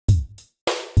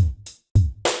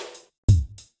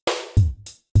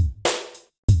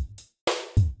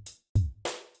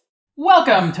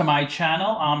Welcome to my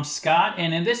channel. I'm Scott,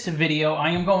 and in this video I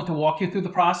am going to walk you through the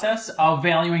process of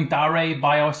valuing Daré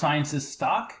Bioscience's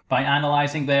stock by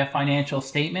analyzing their financial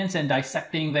statements and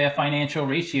dissecting their financial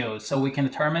ratios so we can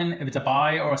determine if it's a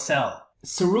buy or a sell.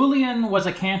 Cerulean was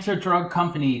a cancer drug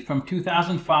company from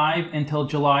 2005 until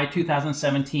July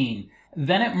 2017.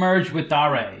 Then it merged with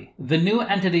Daré. The new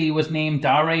entity was named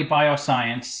Daré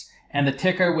Bioscience, and the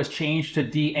ticker was changed to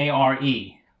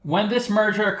DARE. When this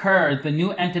merger occurred, the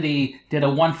new entity did a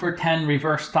 1-for-10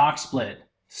 reverse stock split.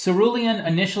 Cerulean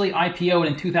initially IPO'd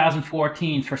in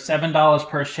 2014 for $7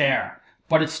 per share,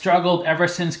 but it struggled ever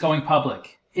since going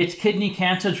public. Its kidney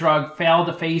cancer drug failed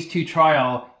a phase 2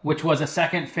 trial, which was a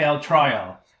second failed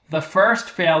trial. The first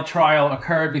failed trial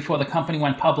occurred before the company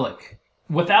went public.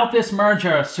 Without this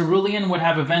merger, Cerulean would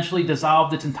have eventually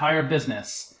dissolved its entire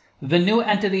business. The new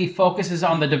entity focuses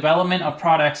on the development of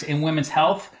products in women's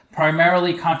health,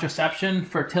 primarily contraception,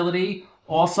 fertility,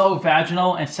 also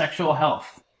vaginal and sexual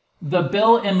health. The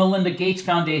Bill and Melinda Gates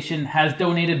Foundation has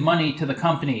donated money to the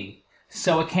company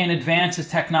so it can advance its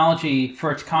technology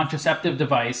for its contraceptive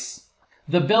device.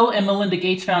 The Bill and Melinda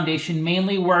Gates Foundation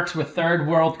mainly works with third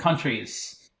world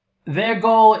countries. Their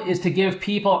goal is to give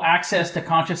people access to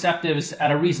contraceptives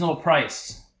at a reasonable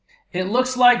price. It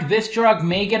looks like this drug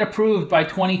may get approved by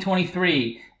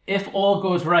 2023 if all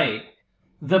goes right.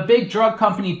 The big drug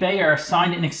company Bayer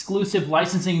signed an exclusive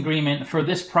licensing agreement for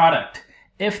this product.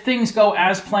 If things go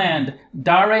as planned,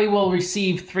 Daré will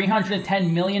receive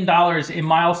 $310 million in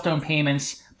milestone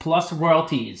payments plus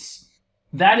royalties.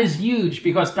 That is huge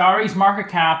because Daré's market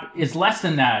cap is less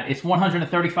than that. It's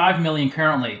 $135 million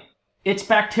currently. Its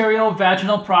bacterial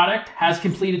vaginal product has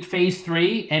completed phase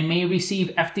 3 and may receive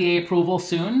FDA approval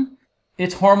soon.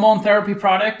 Its hormone therapy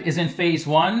product is in phase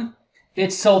 1.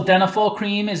 Its sildenafil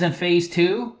cream is in phase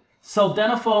 2.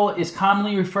 Sildenafil is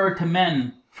commonly referred to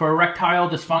men for erectile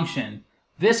dysfunction.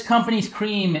 This company's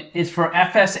cream is for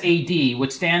FSAD,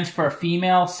 which stands for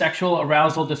Female Sexual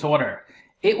Arousal Disorder.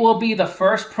 It will be the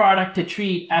first product to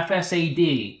treat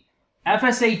FSAD.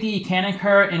 FSAD can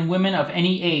occur in women of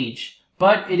any age,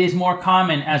 but it is more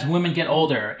common as women get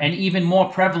older and even more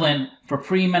prevalent for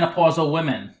premenopausal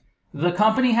women. The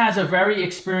company has a very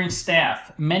experienced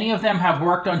staff. Many of them have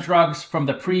worked on drugs from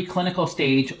the preclinical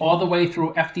stage all the way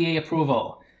through FDA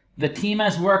approval. The team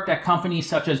has worked at companies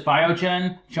such as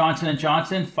Biogen, Johnson &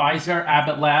 Johnson, Pfizer,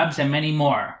 Abbott Labs, and many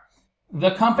more.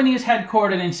 The company is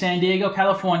headquartered in San Diego,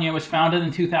 California, was founded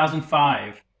in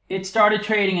 2005. It started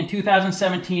trading in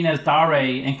 2017 as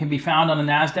Daré and can be found on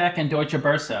the Nasdaq and Deutsche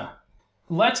Börse.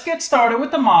 Let's get started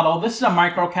with the model. This is a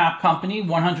microcap company,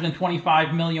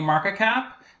 125 million market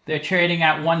cap. They're trading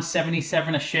at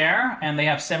 $177 a share, and they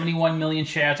have 71 million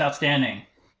shares outstanding.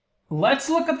 Let's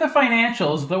look at the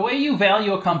financials. The way you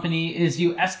value a company is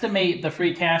you estimate the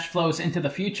free cash flows into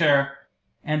the future,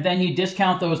 and then you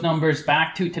discount those numbers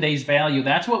back to today's value.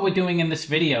 That's what we're doing in this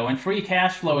video, and free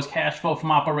cash flow is cash flow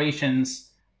from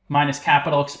operations minus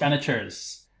capital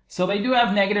expenditures. So they do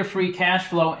have negative free cash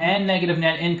flow and negative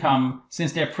net income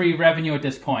since they're pre-revenue at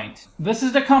this point. This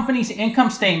is the company's income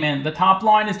statement. The top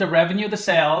line is the revenue, the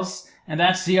sales, and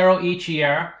that's 0 each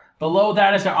year. Below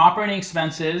that is their operating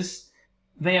expenses.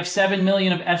 They have $7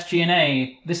 million of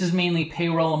SG&A. This is mainly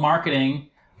payroll and marketing.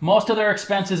 Most of their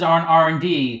expenses are on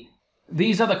R&D.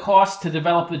 These are the costs to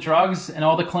develop the drugs and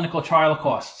all the clinical trial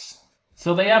costs.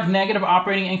 So they have negative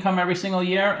operating income every single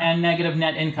year and negative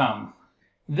net income.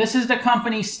 This is the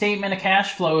company's statement of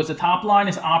cash flows. The top line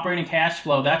is operating cash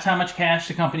flow. That's how much cash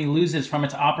the company loses from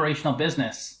its operational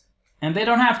business. And they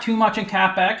don't have too much in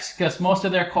CapEx because most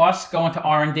of their costs go into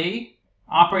R&D.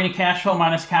 Operating cash flow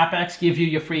minus CapEx gives you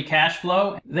your free cash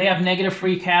flow. They have negative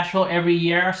free cash flow every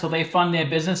year, so they fund their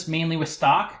business mainly with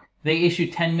stock. They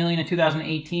issued $10 million in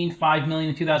 2018, $5 million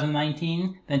in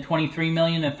 2019, then $23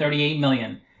 million and $38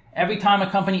 million. Every time a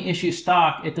company issues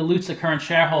stock, it dilutes the current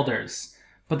shareholders.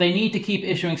 But they need to keep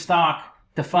issuing stock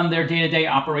to fund their day-to-day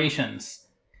operations.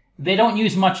 They don't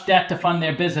use much debt to fund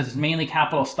their business, mainly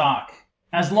capital stock.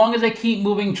 As long as they keep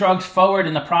moving drugs forward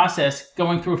in the process,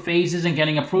 going through phases and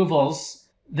getting approvals,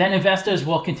 then investors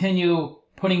will continue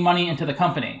putting money into the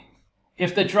company.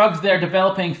 If the drugs they're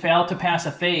developing fail to pass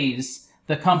a phase,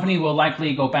 the company will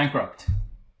likely go bankrupt.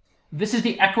 This is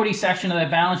the equity section of their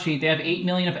balance sheet. They have $8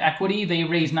 million of equity. They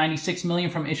raised $96 million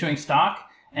from issuing stock,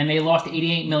 and they lost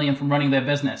 $88 million from running their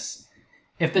business.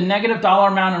 If the negative dollar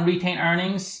amount in retained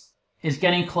earnings is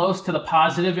getting close to the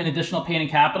positive in additional paid-in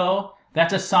capital,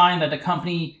 that's a sign that the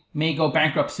company may go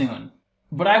bankrupt soon.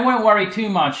 But I wouldn't worry too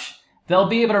much. They'll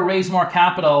be able to raise more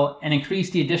capital and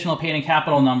increase the additional paid-in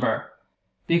capital number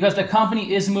because the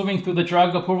company is moving through the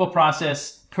drug approval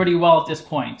process pretty well at this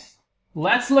point.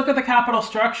 Let's look at the capital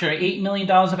structure. $8 million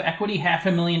of equity,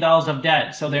 $500,000 of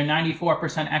debt. So they're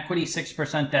 94% equity,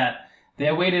 6% debt.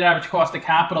 Their weighted average cost of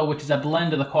capital, which is a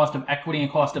blend of the cost of equity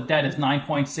and cost of debt, is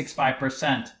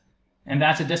 9.65%. And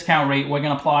that's a discount rate we're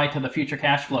going to apply to the future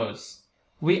cash flows.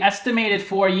 We estimated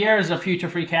 4 years of future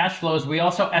free cash flows. We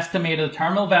also estimated the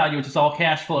terminal value, which is all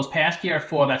cash flows past year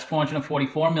 4, that's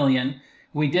 $444 million.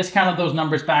 We discounted those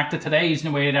numbers back to today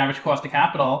using the weighted average cost of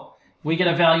capital. We get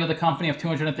a value of the company of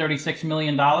 $236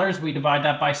 million. We divide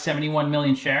that by 71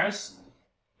 million shares.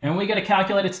 And we get a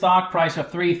calculated stock price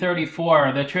of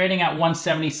 $334. They're trading at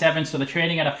 $177, so they're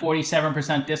trading at a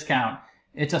 47% discount.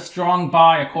 It's a strong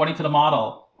buy according to the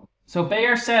model. So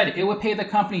Bayer said it would pay the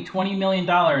company $20 million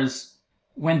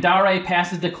when Daré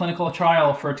passes the clinical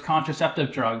trial for its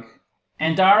contraceptive drug.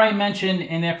 And Daré mentioned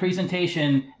in their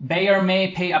presentation, Bayer may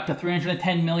pay up to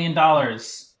 $310 million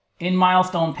in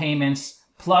milestone payments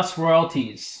plus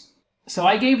royalties. So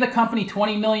I gave the company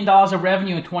 $20 million of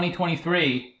revenue in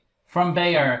 2023 from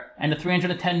Bayer and a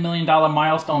 $310 million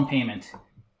milestone payment.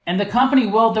 And the company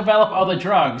will develop other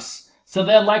drugs, so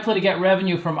they're likely to get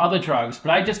revenue from other drugs.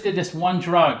 But I just did this one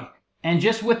drug, and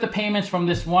just with the payments from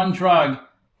this one drug,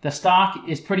 the stock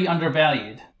is pretty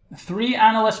undervalued. 3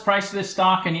 analysts priced this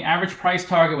stock and the average price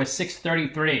target was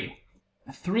 $633.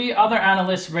 3 other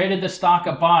analysts rated the stock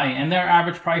a buy and their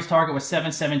average price target was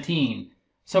 $717.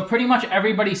 So pretty much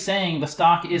everybody's saying the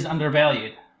stock is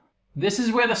undervalued. This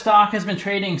is where the stock has been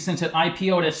trading since it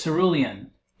IPO'd as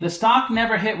Cerulean. The stock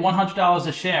never hit $100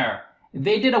 a share.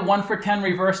 They did a 1-for-10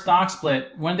 reverse stock split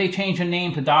when they changed the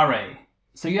name to Daré.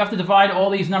 So you have to divide all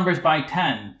these numbers by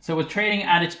 10. So it's trading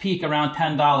at its peak around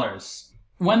 $10.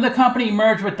 When the company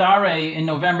merged with Daré in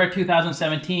November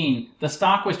 2017, the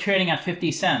stock was trading at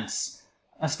 50 cents.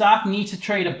 A stock needs to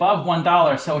trade above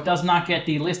 $1 so it does not get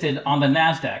delisted on the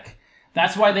NASDAQ.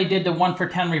 That's why they did the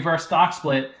 1-for-10 reverse stock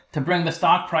split to bring the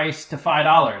stock price to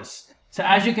 $5. So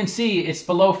as you can see, it's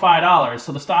below $5,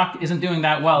 so the stock isn't doing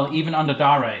that well even under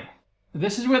Daré.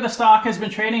 This is where the stock has been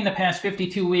trading the past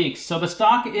 52 weeks. So the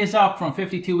stock is up from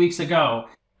 52 weeks ago.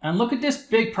 And look at this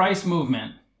big price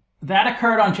movement. That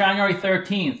occurred on January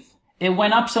 13th. It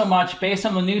went up so much based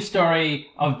on the news story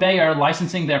of Bayer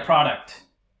licensing their product.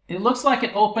 It looks like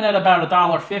it opened at about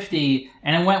 $1.50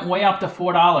 and it went way up to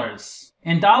 $4.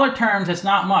 In dollar terms, it's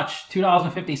not much,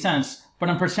 $2.50, but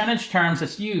in percentage terms,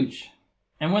 it's huge.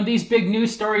 And when these big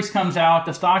news stories comes out,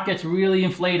 the stock gets really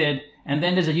inflated, and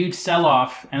then there's a huge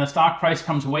sell-off, and the stock price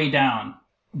comes way down.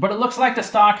 But it looks like the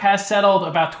stock has settled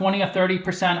about 20 or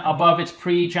 30% above its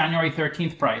pre-January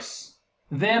 13th price.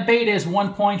 Their beta is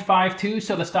 1.52,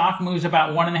 so the stock moves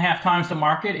about 1.5 times the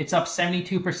market. It's up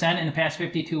 72% in the past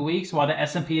 52 weeks, while the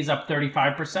S&P is up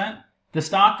 35%. The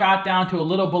stock got down to a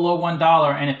little below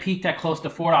 $1 and it peaked at close to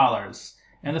 $4.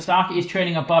 And the stock is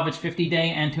trading above its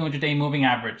 50-day and 200-day moving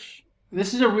average.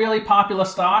 This is a really popular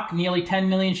stock. Nearly 10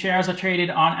 million shares are traded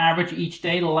on average each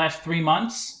day the last 3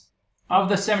 months. Of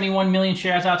the 71 million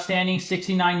shares outstanding,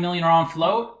 69 million are on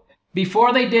float.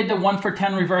 Before they did the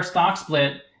 1-for-10 reverse stock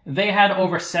split, they had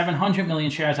over 700 million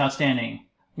shares outstanding.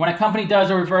 When a company does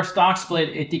a reverse stock split,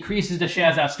 it decreases the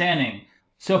shares outstanding.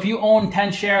 So if you own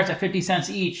 10 shares at 50 cents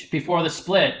each before the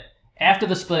split, after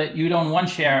the split, you'd own 1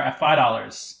 share at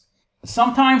 $5.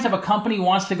 Sometimes if a company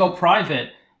wants to go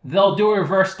private, they'll do a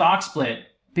reverse stock split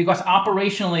because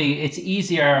operationally it's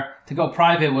easier to go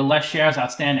private with less shares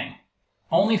outstanding.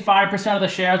 Only 5% of the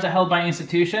shares are held by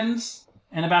institutions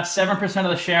and about 7%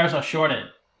 of the shares are shorted.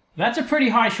 That's a pretty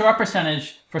high short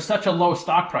percentage for such a low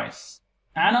stock price.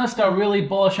 Analysts are really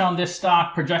bullish on this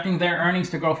stock, projecting their earnings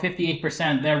to grow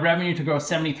 58%, their revenue to grow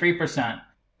 73%.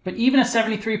 But even a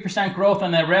 73% growth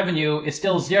on their revenue is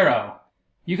still zero.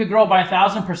 You could grow by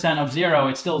 1,000% of zero,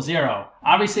 it's still zero.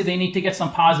 Obviously, they need to get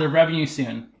some positive revenue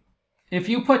soon. If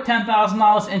you put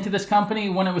 $10,000 into this company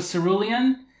when it was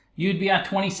Cerulean, you'd be at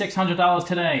 $2,600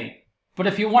 today. But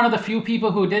if you're one of the few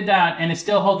people who did that and is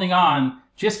still holding on,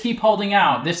 just keep holding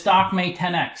out. This stock may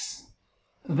 10x.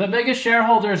 The biggest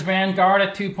shareholder is Vanguard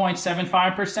at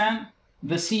 2.75%.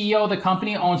 The CEO of the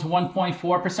company owns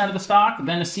 1.4% of the stock.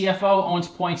 Then the CFO owns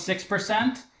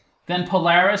 0.6%. Then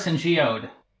Polaris and Geode.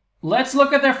 Let's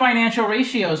look at their financial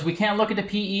ratios. We can't look at the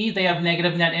PE. They have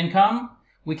negative net income.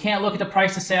 We can't look at the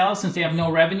price to sales since they have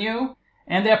no revenue.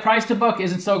 And their price to book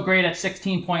isn't so great at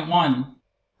 16.1.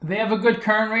 They have a good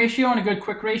current ratio and a good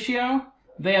quick ratio.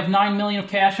 They have $9 million of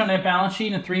cash on their balance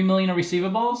sheet and $3 million of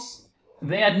receivables.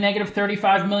 They had negative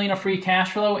 $35 million of free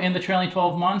cash flow in the trailing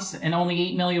 12 months and only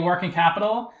 $8 million working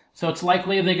capital. So it's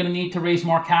likely they're going to need to raise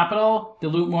more capital,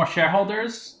 dilute more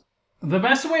shareholders. The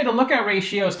best way to look at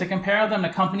ratios is to compare them to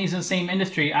companies in the same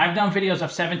industry. I've done videos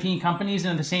of 17 companies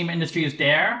in the same industry as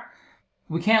Dare.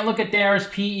 We can't look at theirs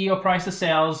PE or price to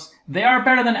sales. They are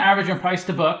better than average in price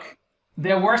to book.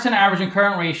 They're worse than average in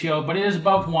current ratio, but it is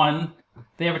above 1.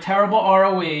 They have a terrible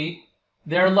ROE.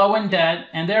 They're low in debt,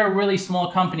 and they're a really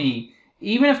small company.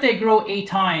 Even if they grow 8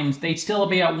 times, they'd still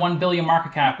be at 1 billion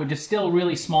market cap, which is still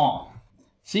really small.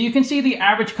 So you can see the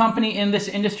average company in this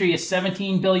industry is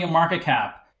 17 billion market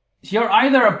cap. So you're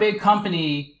either a big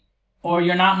company or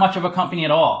you're not much of a company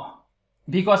at all.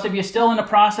 Because if you're still in the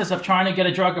process of trying to get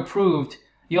a drug approved,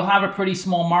 you'll have a pretty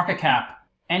small market cap.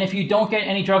 And if you don't get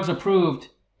any drugs approved,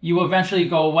 you will eventually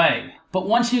go away. But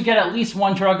once you get at least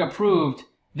one drug approved,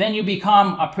 then you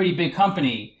become a pretty big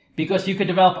company because you could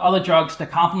develop other drugs to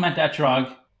complement that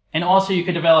drug, and also you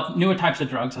could develop newer types of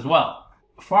drugs as well.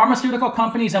 Pharmaceutical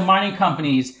companies and mining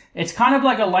companies, it's kind of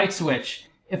like a light switch.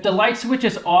 If the light switch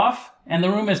is off and the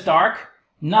room is dark,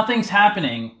 nothing's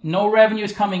happening. No revenue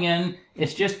is coming in.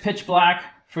 It's just pitch black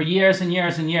for years and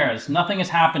years and years. Nothing is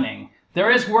happening. There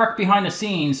is work behind the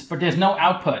scenes, but there's no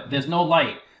output. There's no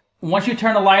light. Once you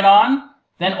turn the light on,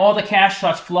 then all the cash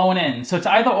starts flowing in. So it's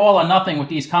either all or nothing with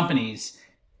these companies.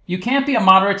 You can't be a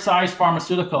moderate-sized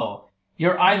pharmaceutical.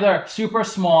 You're either super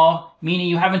small, meaning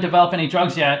you haven't developed any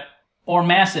drugs yet, or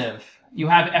massive. You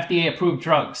have FDA-approved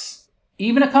drugs.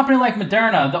 Even a company like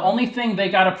Moderna, the only thing they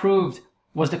got approved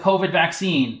was the COVID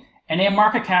vaccine, and their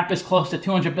market cap is close to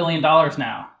 $200 billion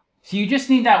now. So you just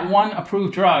need that one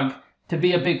approved drug to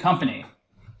be a big company.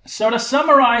 So to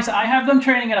summarize, I have them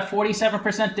trading at a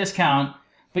 47% discount,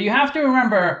 but you have to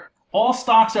remember, all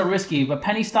stocks are risky, but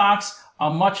penny stocks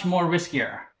are much more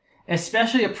riskier,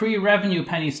 especially a pre-revenue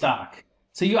penny stock.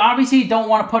 So you obviously don't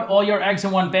want to put all your eggs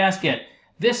in one basket.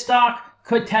 This stock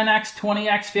could 10x,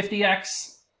 20x,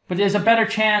 50x, but there's a better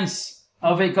chance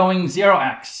of it going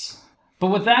 0x. But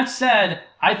with that said,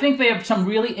 I think they have some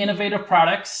really innovative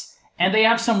products, and they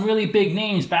have some really big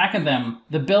names backing them.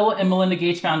 The Bill and Melinda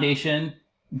Gates Foundation,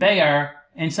 Bayer,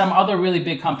 and some other really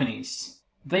big companies.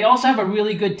 They also have a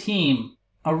really good team,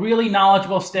 a really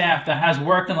knowledgeable staff that has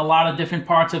worked in a lot of different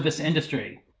parts of this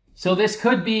industry. So this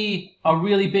could be a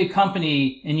really big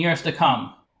company in years to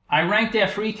come. I rank their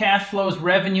free cash flows,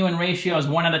 revenue, and ratios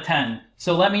 1 out of 10.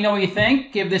 So let me know what you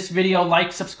think. Give this video a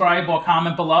like, subscribe, or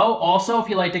comment below. Also, if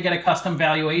you'd like to get a custom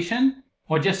valuation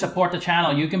or just support the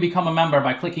channel, you can become a member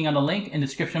by clicking on the link in the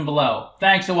description below.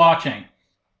 Thanks for watching.